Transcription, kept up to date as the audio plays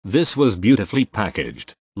This was beautifully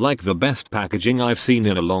packaged, like the best packaging I've seen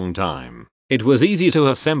in a long time. It was easy to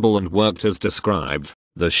assemble and worked as described.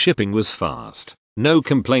 The shipping was fast. No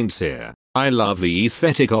complaints here. I love the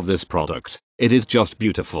aesthetic of this product. It is just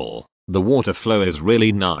beautiful. The water flow is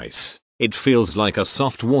really nice. It feels like a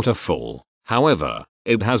soft waterfall. However,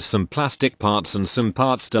 it has some plastic parts and some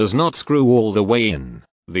parts does not screw all the way in.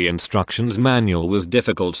 The instructions manual was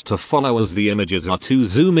difficult to follow as the images are too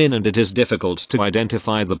zoom in and it is difficult to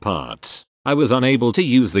identify the parts. I was unable to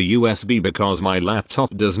use the USB because my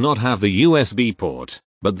laptop does not have the USB port,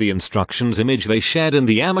 but the instructions image they shared in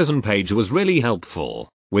the Amazon page was really helpful.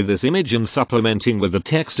 With this image and supplementing with the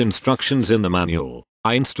text instructions in the manual,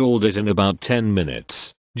 I installed it in about 10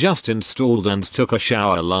 minutes. Just installed and took a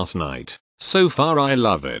shower last night. So far I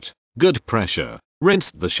love it. Good pressure.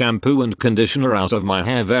 Rinsed the shampoo and conditioner out of my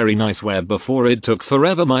hair very nice wear before it took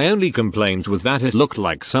forever. My only complaint was that it looked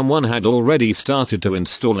like someone had already started to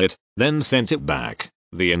install it, then sent it back.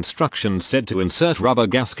 The instructions said to insert rubber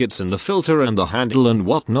gaskets in the filter and the handle and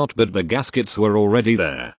whatnot, but the gaskets were already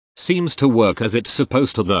there. Seems to work as it's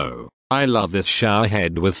supposed to though. I love this shower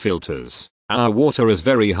head with filters. Our water is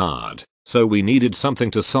very hard, so we needed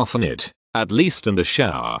something to soften it, at least in the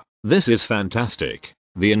shower. This is fantastic.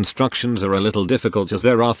 The instructions are a little difficult as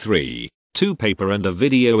there are 2 paper and a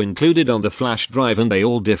video included on the flash drive and they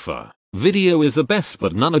all differ. Video is the best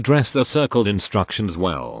but none address the circled instructions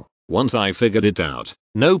well. Once I figured it out,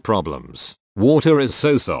 no problems. Water is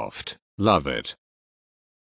so soft. Love it.